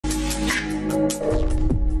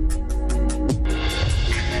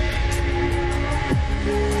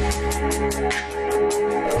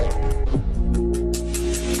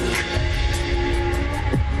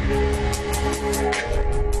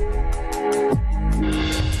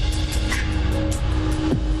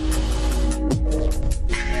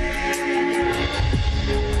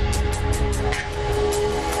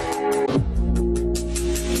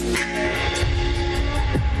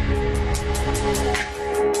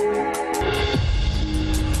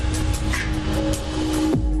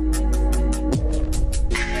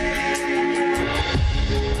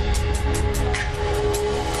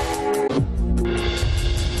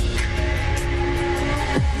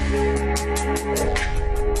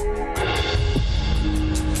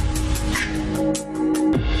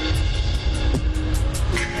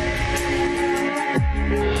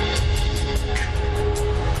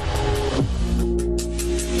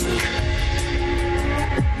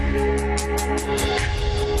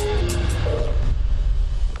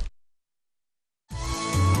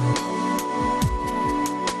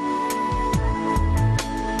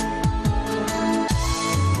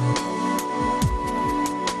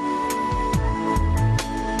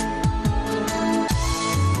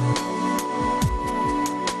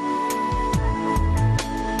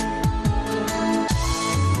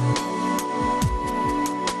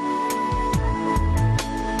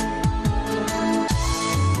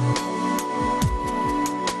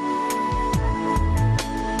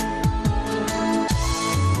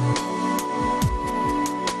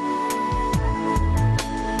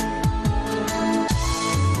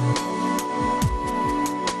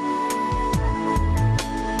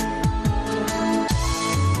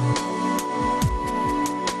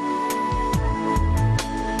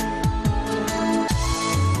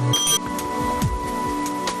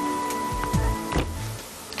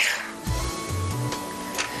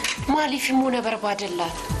مالي في مونا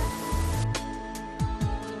بربادلات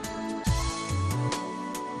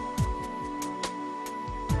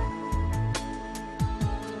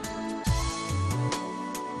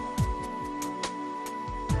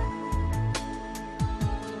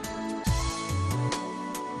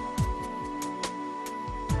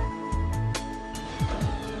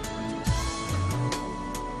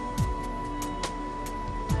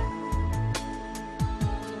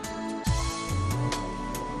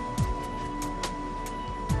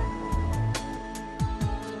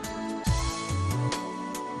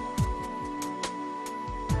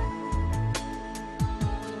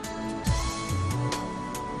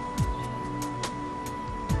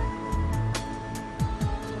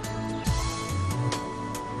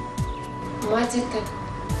ما جيتك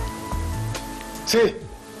سي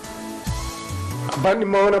أباني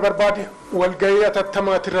ما أنا بربادي والجاية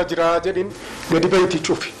تتمات الرجراجين قد بيتي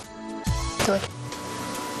تشوفي طيب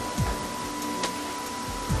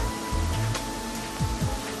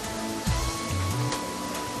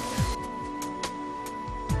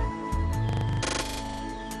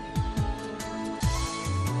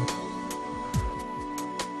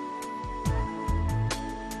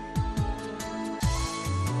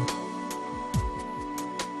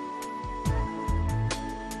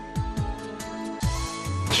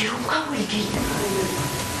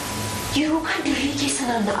يروح دري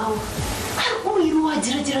كيسنا ناو أو يروح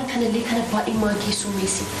جرجرن كان اللي كان باقي ما كيسو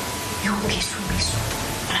ميسي يوم كيسو ميسو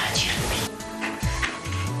راجع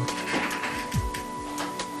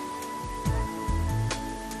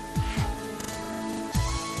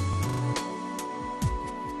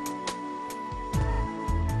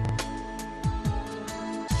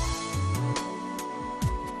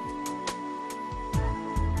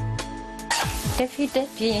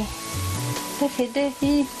بي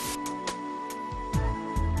دفي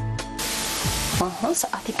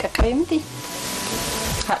ساعتي كريمتي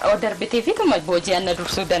أودر بتيفي كم البوجي أنا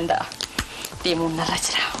درسو دندا تيمون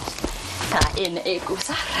نرجع تاين إيكو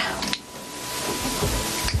سارة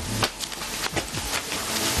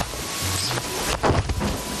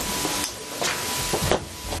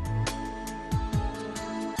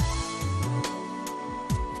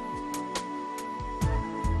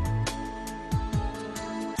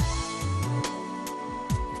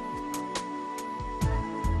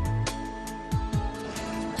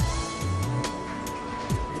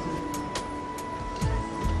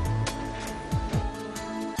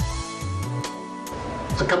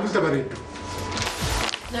كم تبريد؟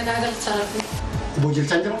 نقعد تصرفي بوجل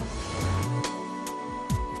سنجرا؟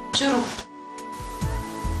 شرو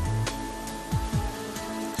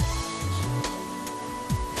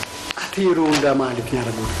أثيرون دا مالك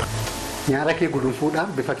نيارا بودا نيارا كي قلون فودا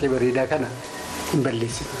بفاكي بريدا كنا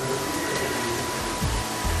مبلسي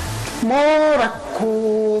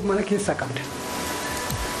موركو مالكي ساكمد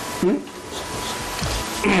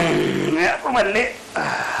نيارا مالي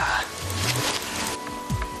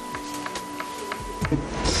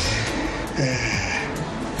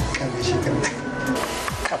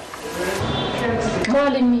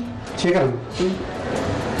مالني شكرا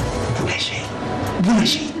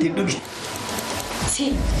بنشي تدوي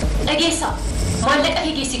سي أجيسا مالك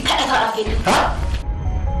أكيد جيسي كذا ترى كده ها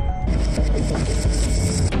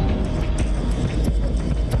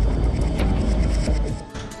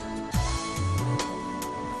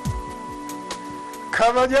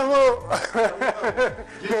كما جمو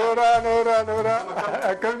نورا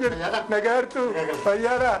أكمل جد نجارتو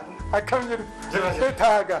فيارا أكمل جد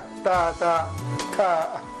تاعك تا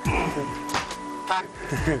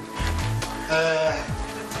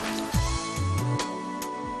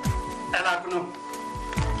أنا كنو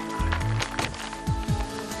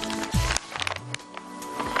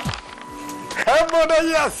هم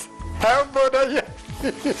بدايس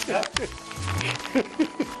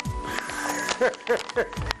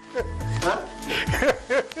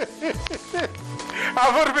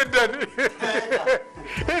أفر بدن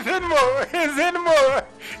إذن مو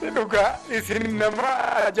نوكا إذن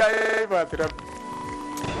نما أجايبات رب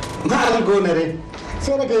ما ألقونري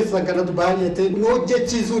سونا كيسا كانت باية نوجة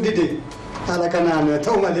تشيزو ديدي على كنان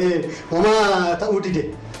تومالي وما تأوديدي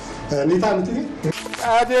نيتا متي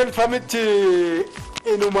أجل فمتي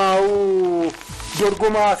إنو ماو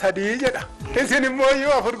درغما سدي جدا إذن مو يو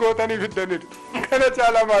أفر غوتاني بدن كنا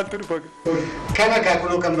چالا مالتر فوق كنا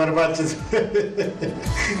كاكلو كم برباتشز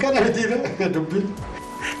كنا متينا دبي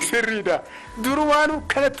سريدا دروانو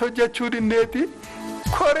كنا توجه چود نيتي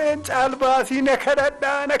كورين چالباسي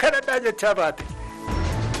نكردا جچاباتي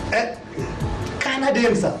كنا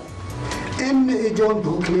ديمسا إن إجون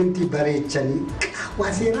دوكمنتي بريتشاني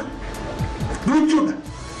واسينا دوجونا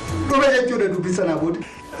دوبا جونا دوبي سنا بود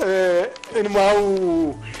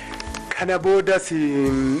Ilmaa'u kana boodas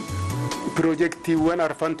piroojeektiiwwan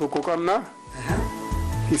arfan tokko qabna.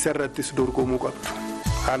 Isarrattis dorgomuu qabdu.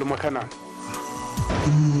 Haaluma kanaan.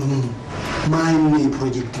 Maayinni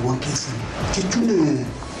piroojeektiiwwan keessan jechuun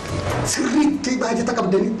sirriitti baajeta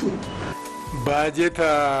qabdaniitu.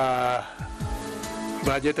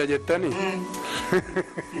 Baajeta jettanii?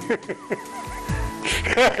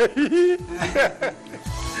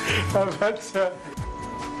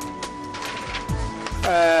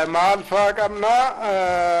 Maal fa'aa qabnaa?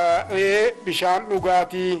 Bishaan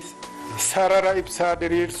dhugaatii, sarara ibsaa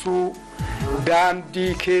diriirsuu,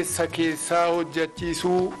 daandii keessaa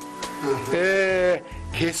hojjechiisuu,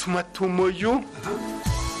 keessumattuu immoo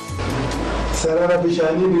sarara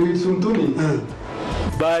bishaanii diriirsuun tuni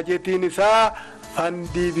baajetiin isaa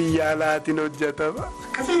fandii biyya alaatiin hojjetama.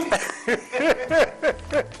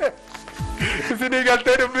 Isinii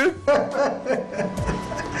galtee dubbis?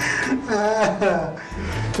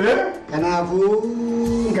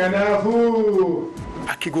 Kanaafuu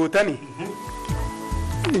akki gootani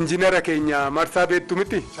injiinara keenya marsaa beektu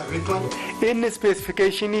miti? Inni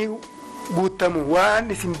speesifikeeshinii guutamu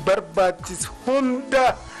waan isin barbaachisu hunda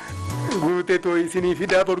guutee too isinii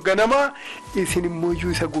fidaa borganamaa isin immoo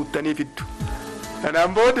isa guuttanii fiddu.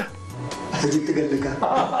 Kanaan booda Ajitti galleekaa.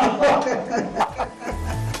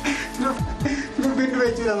 Lubbiin du'e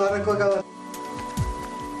jechuudha waan rakkoo qaba.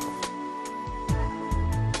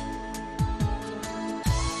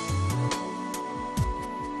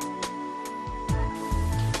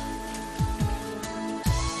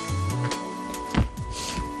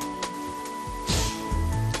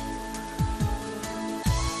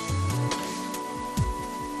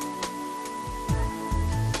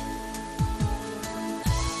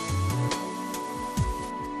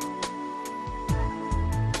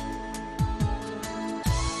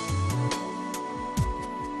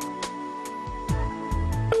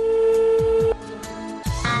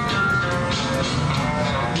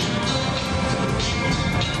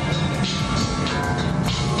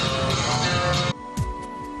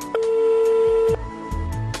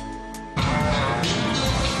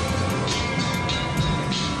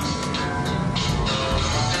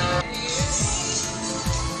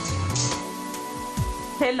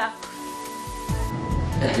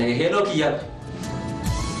 Hello Kiyar.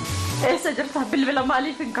 Esa jirta bilbila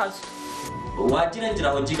maaliif hin kaastu? Waajjiraan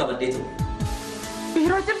jira hojii qabadhee ture.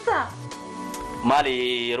 Biiroo jirta? Maali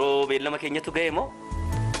yeroo beellama keenyatu ga'e moo?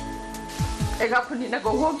 Egaa kun na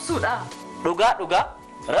gowwoomsuudha. Dhugaa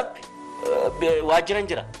rabbi waajjiraan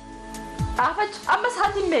jira. Afach amma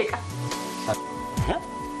sa'aatiin meeqa?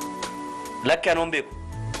 Lakki anoon beeku.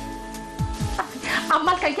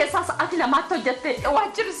 Amma kan keessaa sa'aatii lamaatti hojjette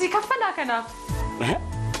waajjirri sii kaffalaa kanaaf.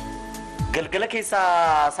 Galgala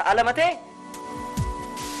keessaa sa'a lama ta'e?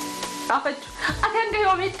 Afach ati hanga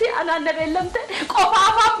yoomiitti anaan na beellamte qofa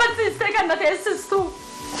afaan barsiistee kan na teessistu.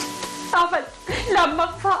 Afach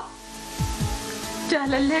lammaffaa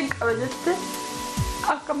jaalalleen qaba jette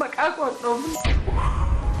akka maqaa qoodhoomu.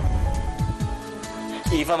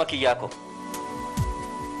 Dhiifama kiyyaa ko.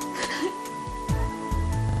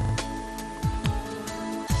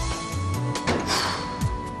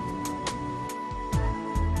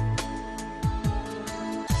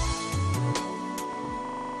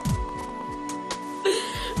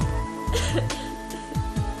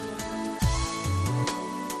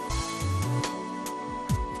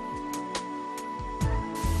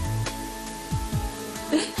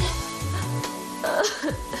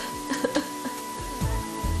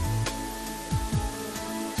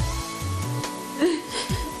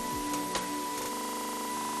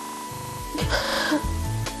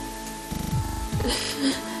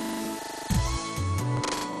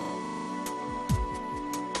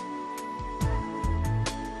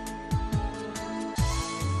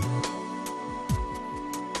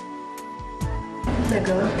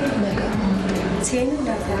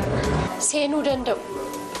 Seenuu danda'u.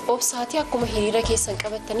 Obsaatii akkuma hiriira keessan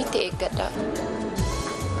qabattanitti eeggadha.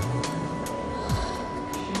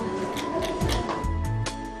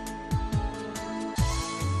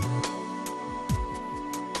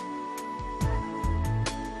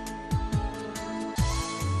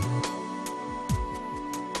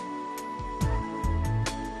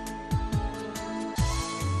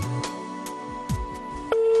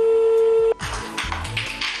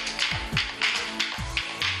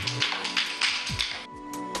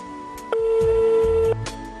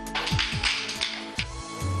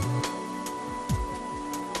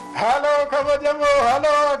 Halo kabajamo,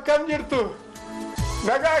 halo akkam jirtu?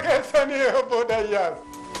 Nagaa keessanii obbo Dayyaas.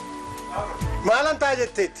 Maalan taa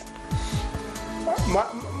jetteetti?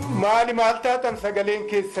 maal taatan sagaleen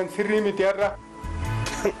keessan sirrii miti har'a.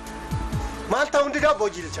 Maal ta'uun didaa obbo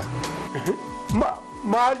Jilcha?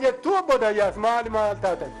 Maal jettuu obbo Dayyaas maal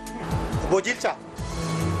taatan? Obbo Jilcha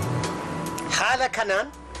haala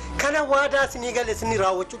kanaan kana waadaa isinii gale isinii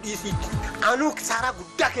raawwachuu dhiisiitti anuu kasaaraa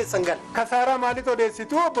guddaa keessan gala. Kasaaraa maaliif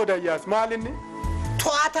odeessituu obbo Dayyaas maalinni?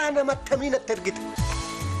 To'ataa namatti natti ergite.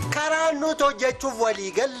 Karaa nuti hojjechuuf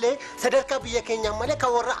walii galle sadarkaa biyya keenyaa malee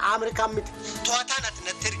kan warra Ameerikaan miti. To'ataa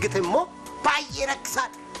natti ergite immoo baay'ee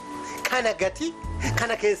rakkisaadha. Kana gati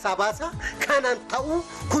kana keessaa baasa kanan ta'uu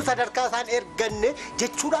kun sadarkaa isaan erganne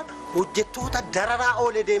jechuudhaan hojjettoota dararaa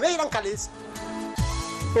oolee deemee jiran kaleessa.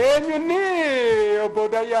 Eenyunni obbo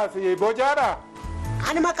Dayyaas bojaadha?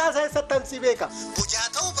 Ani maqaan isaa eessattan si beeka? Bojaa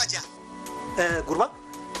ta'uu bajaa. Gurba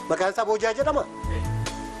maqaan isaa Bojaa jedhama?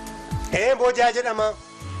 Bojaa jedhama.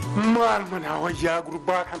 Maal mana wayyaa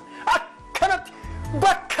gurbaa kan akkanatti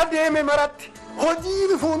bakka deeme maratti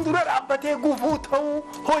hojii fuuldura dhaabbatee gufuu ta'uu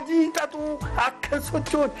hojii xaxuu akka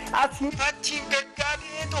sochoon asiin achiin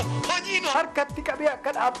gaggaabeetu hojiin harkatti qabee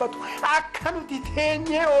akka dhaabbatu akka nuti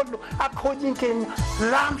teenyee oollu akka hojiin keenya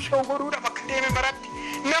laamshoo godhuudha bakka deeme maratti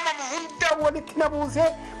nama hunda walitti na buusee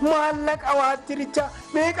maallaqa waajjirichaa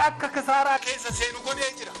meeqa akka kasaaraa keessa seenu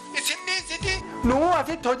godhee jira isinni nuu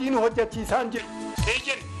asitti hojii nu hojjechiisaan jiru.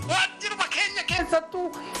 Waajjiruma keenya keessattuu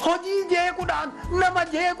hojii jeequudhaan nama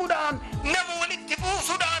jeequudhaan nama walitti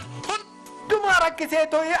buusuudhaan hundumaa rakkisee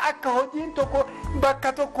too'ee akka hojiin tokko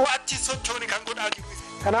bakka tokko achi sochooni kan godhaa jiru.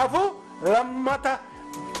 Kanaafuu lammata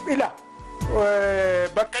ila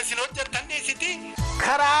bakka isin hojjettan dhiisiti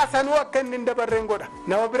karaa sanuu akka inni hin dabarreen godha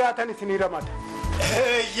nama biraatan isinii ramada.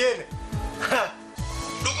 Yeene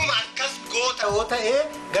dhuguma akkas goota yoo ta'ee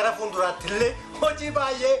gara fuulduraatti illee hojii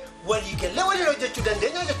baay'ee walii galee waliin hojjechuu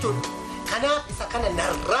dandeenya jechuudha. Kanaaf isa kana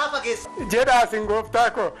narraa fageessa. Jedhaa isin gooftaa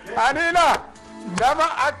koo aniila nama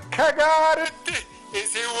akka gaariitti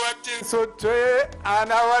isin wajjin socho'ee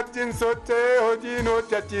ana wajjin socho'ee hojiin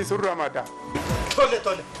hojjechiisu ramada. Tole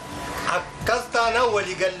akkas taanaan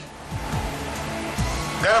walii galle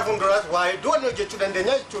gara fuulduraas waa hedduu waliin hojjechuu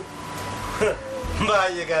dandeenya jechuudha.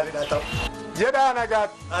 Baay'ee gaariidha ta'u. Jedhaa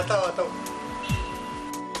nagaatti. Haa ta'u.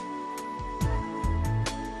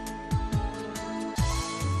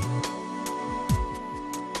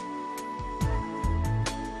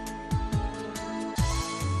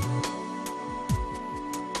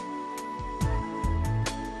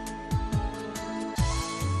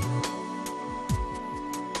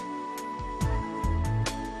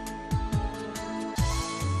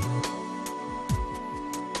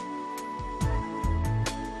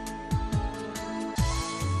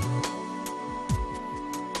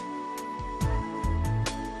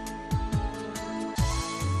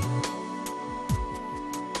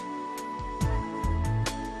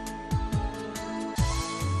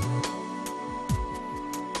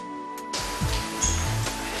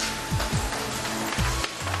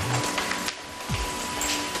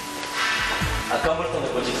 Akkam bultoonni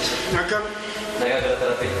hojjechiisa. Akkam. Nagaa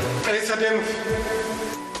galata Eessa deemuuf?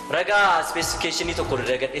 Ragaa specificationii tokko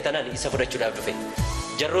dagadhee tanaan isa fudhachuudhaaf dhufe.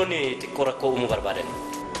 Jarroonni xiqqoo rakkoo uumuu barbaadan.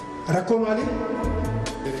 Rakkoo maalii?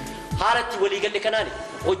 Haaratti walii galle kanaan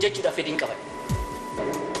hojjechuudhaaf fedhiin qaban.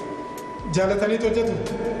 Jaalataniitu hojjetu?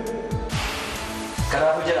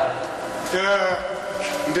 Kanaafuu jedhaa.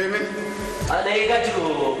 Deemin. Ana eegaa jiru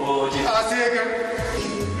hojii. Asii eegan.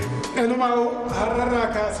 Enumaa har'arraa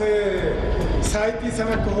kaasee saayitii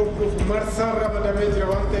sana akka hordofu marsaan ramadamee jira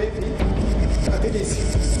waan ta'eef ati dhiisi.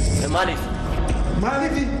 Maaliif?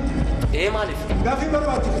 Maaliif? Maaliif? Gaaffii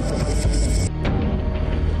barbaachisu.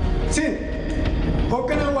 Siin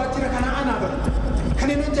hoogganaan waajjira kanaa anaa bara. Kan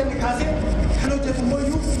hin hojjenne kaasee kan hojjetu immoo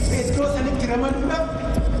iddoo sanitti ramaduudhaaf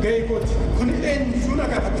gahee kooti. Kun eenyuyyuu na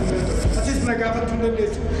gaafachuu hin danda'u. Asis na gaafachuu hin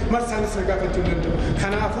dandeessu. Marsaanis na gaafachuu hin danda'u.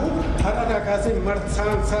 Kanaafuu har'adhaa kaasee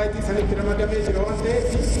marsaan saayitii sanitti ramadamee jira waan ta'eef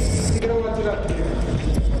gara waajjiraatti